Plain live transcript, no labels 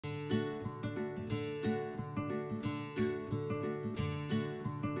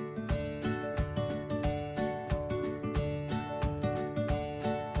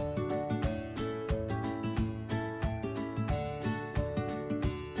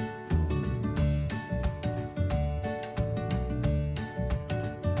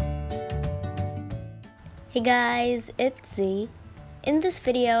Hey guys, it's Z. In this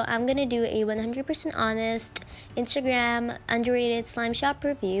video, I'm gonna do a 100% honest Instagram underrated slime shop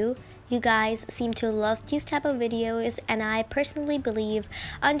review. You guys seem to love these type of videos, and I personally believe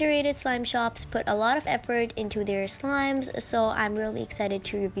underrated slime shops put a lot of effort into their slimes, so I'm really excited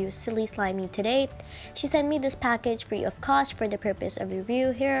to review Silly Slimy today. She sent me this package free of cost for the purpose of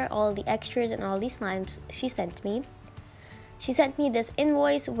review. Here are all the extras and all these slimes she sent me. She sent me this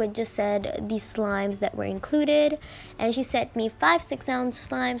invoice which just said the slimes that were included, and she sent me 5 6-ounce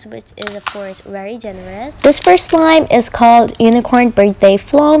slimes, which is of course very generous. This first slime is called Unicorn Birthday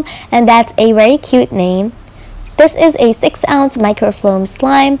Foam, and that's a very cute name. This is a 6-ounce microfloam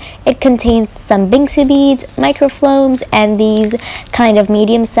slime. It contains some Byee beads, microfloams, and these kind of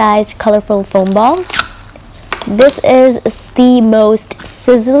medium-sized colorful foam balls. This is the most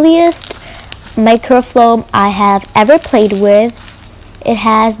sizzliest microfloam I have ever played with. It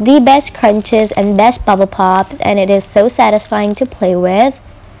has the best crunches and best bubble pops, and it is so satisfying to play with.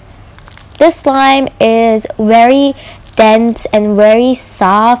 This slime is very dense and very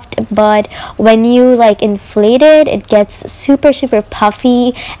soft, but when you inflate it, it gets super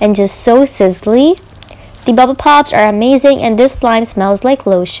puffy and just so sizzly. The bubble pops are amazing, and this slime smells like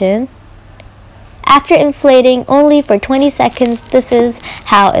lotion. After inflating only for 20 seconds, this is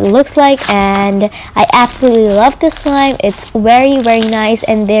how it looks like, and I absolutely love this slime. It's very nice,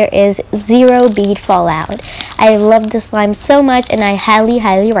 and there is zero bead fallout. I love this slime so much, and I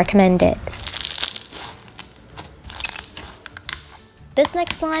highly recommend it. This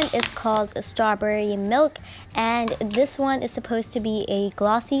next slime is called Strawberry Milk, and this one is supposed to be a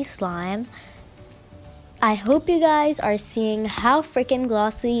glossy slime. I hope you guys are seeing how freaking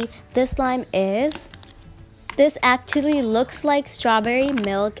glossy this slime is. This actually looks like strawberry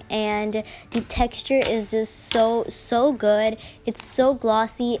milk, and the texture is just so good. It's so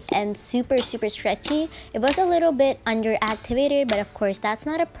glossy and super stretchy. It was a little bit underactivated, but of course that's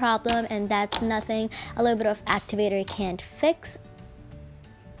not a problem, and that's nothing a little bit of activator can't fix.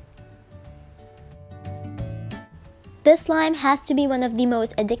 This slime has to be one of the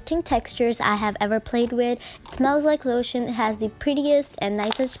most addicting textures I have ever played with. It smells like lotion. It has the prettiest and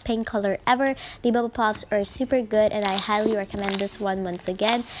nicest pink color ever. The bubble pops are super good, and I highly recommend this one once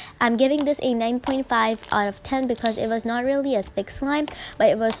again. I'm giving this a 9.5 out of 10 because it was not really a thick slime, but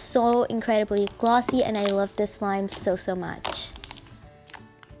it was so incredibly glossy, and I love this slime so much.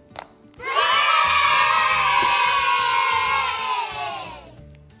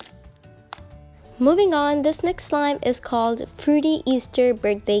 Moving on, this next slime is called Fruity Easter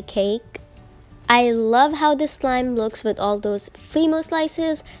Birthday Cake. I love how this slime looks with all those Fimo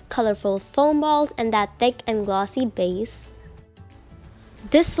slices, colorful foam balls, and that thick and glossy base.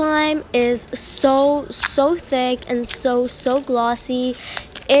 This slime is so thick and so glossy.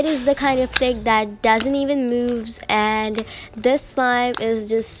 It is the kind of thick that doesn't even move, and this slime is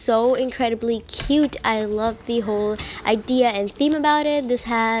just so incredibly cute. I love the whole idea and theme about it. This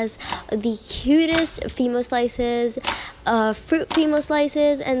has the cutest Fimo slices, fruit Fimo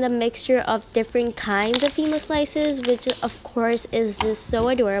slices, and the mixture of different kinds of Fimo slices, which of course is just so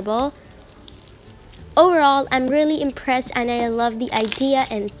adorable. Overall, I'm really impressed, and I love the idea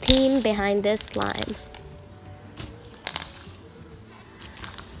and theme behind this slime.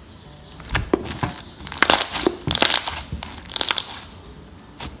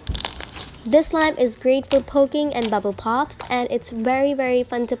 This slime is great for poking and bubble pops, and it's very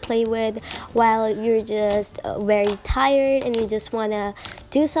fun to play with while you're just very tired and you just want to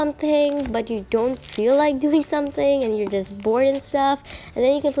do something but you don't feel like doing something and you're just bored and stuff, and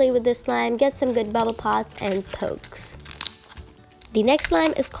then you can play with this slime, get some good bubble pops and pokes. The next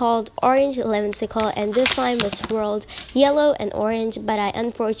slime is called Orange Lemon-sicle, and this slime was swirled yellow and orange, but I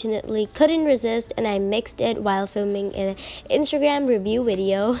unfortunately couldn't resist and I mixed it while filming an Instagram review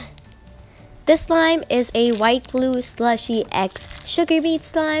video. This slime is a white glue slushy X sugar bead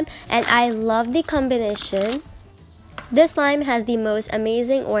slime, and I love the combination. This slime has the most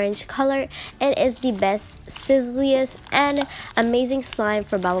amazing orange color and is the best, sizzliest, and amazing slime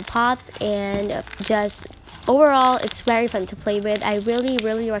for bubble pops, and just overall it's very fun to play with. I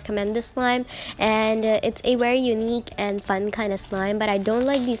really recommend this slime, and it's a very unique and fun kind of slime, but I don't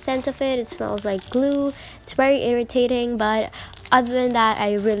like the scent of it. It smells like glue. It's very irritating, but other than that,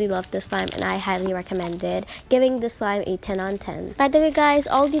 I really love this slime and I highly recommend it, giving this slime a 10 on 10. By the way guys,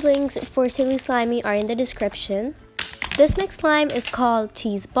 all the links for Silly Slimy are in the description. This next slime is called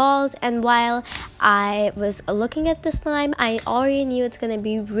Cheese Balls, and while I was looking at the slime, I already knew it's gonna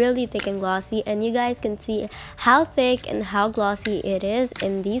be really thick and glossy, and you guys can see how thick and how glossy it is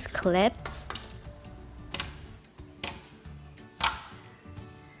in these clips.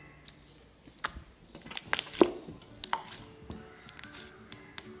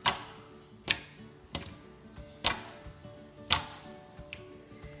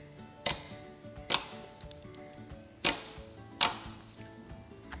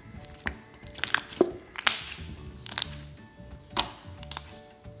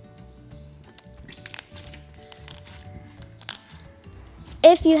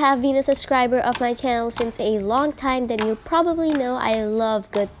 If you have been a subscriber of my channel since a long time, then you probably know I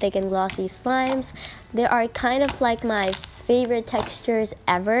love good thick and glossy slimes. They are kind of like my favorite textures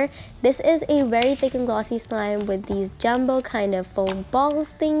ever. This is a very thick and glossy slime with these jumbo kind of foam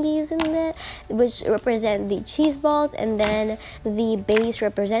balls thingies in it, which represent the cheese balls, and then the base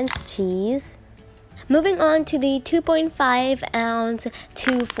represents cheese. Moving on to the 2.5 ounce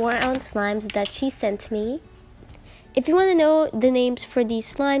to 4 ounce slimes that she sent me. If you want to know the names for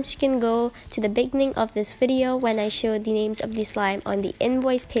these slimes, you can go to the beginning of this video when I showed the names of the slime on the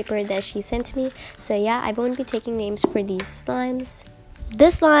invoice paper that she sent me. So yeah, I won't be taking names for these slimes.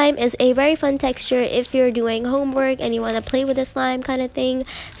 This slime is a very fun texture if you're doing homework and you want to play with the slime kind of thing.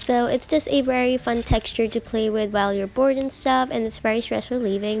 So it's just a very fun texture to play with while you're bored and stuff, and it's very stress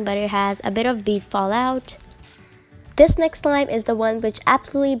relieving, but it has a bit of bead fallout. This next slime is the one which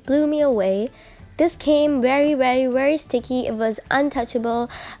absolutely blew me away. This came very sticky. It was untouchable,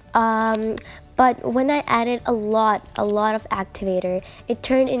 but when I added a lot of activator, it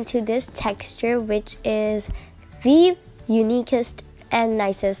turned into this texture, which is the uniquest and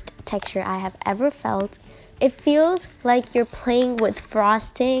nicest texture I have ever felt. It feels like you're playing with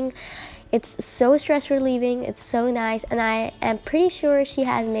frosting. It's so stress relieving, it's so nice, and I am pretty sure she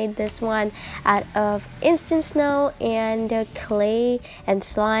has made this one out of instant snow and clay and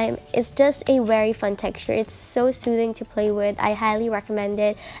slime. It's just a very fun texture. It's so soothing to play with. I highly recommend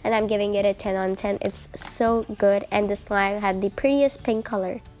it, and I'm giving it a 10 on 10. It's so good, and the slime had the prettiest pink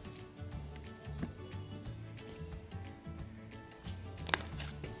color.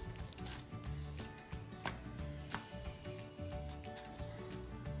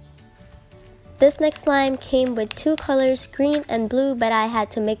 This next slime came with two colors, green and blue, but I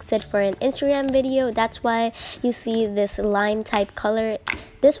had to mix it for an Instagram video. That's why you see this lime type color.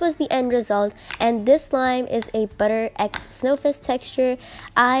 This was the end result, and this slime is a Butter X Snowfist texture.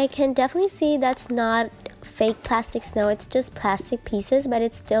 I can definitely see that's not fake plastic snow, it's just plastic pieces, but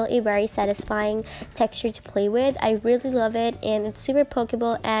it's still a very satisfying texture to play with. I really love it, and it's super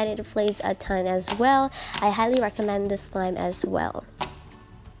pokeable, and it inflates a ton as well. I highly recommend this slime as well.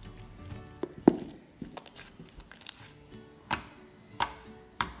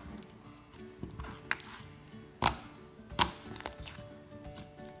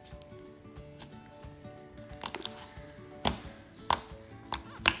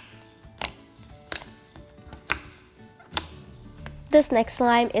 This next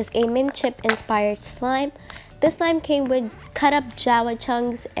slime is a mint chip inspired slime. This slime came with cut up Java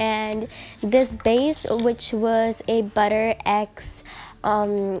chunks and this base, which was a Butter X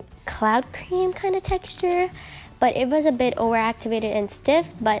cloud cream kind of texture. But it was a bit overactivated and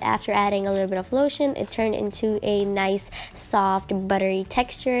stiff, but after adding a little bit of lotion, it turned into a nice soft buttery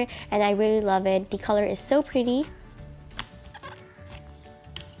texture, and I really love it. The color is so pretty.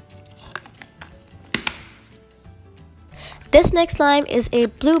 This next slime is a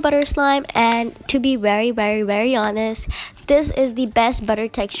blue butter slime, and to be very honest, this is the best butter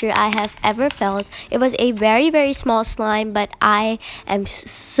texture I have ever felt. It was a very small slime, but I am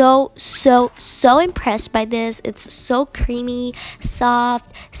so impressed by this. It's so creamy, soft,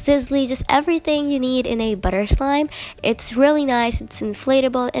 sizzly, just everything you need in a butter slime. It's really nice, it's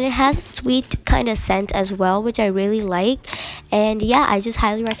inflatable, and it has a sweet kind of scent as well, which I really like. And yeah, I just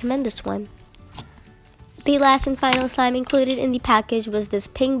highly recommend this one. The last and final slime included in the package was this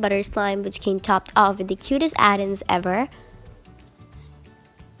pink butter slime, which came topped off with the cutest add-ins ever.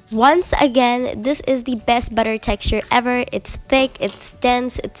 Once again, this is the best butter texture ever. It's thick, it's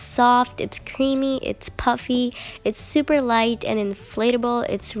dense, it's soft, it's creamy, it's puffy, it's super light and inflatable.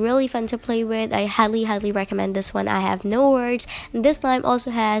 It's really fun to play with. I highly recommend this one. I have no words. And this slime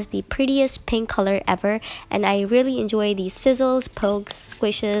also has the prettiest pink color ever, and I really enjoy the sizzles, pokes,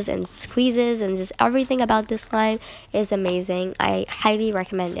 squishes, and squeezes, and just everything about this slime is amazing. I highly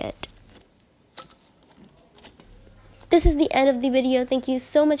recommend it. This is the end of the video. Thank you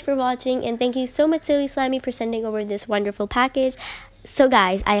so much for watching, and thank you so much Silly Slimy for sending over this wonderful package. So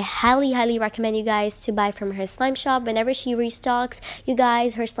guys, I highly recommend you guys to buy from her slime shop whenever she restocks. You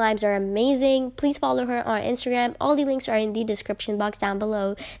guys, her slimes are amazing. Please follow her on Instagram. All the links are in the description box down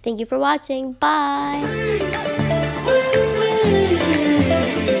below. Thank you for watching. Bye!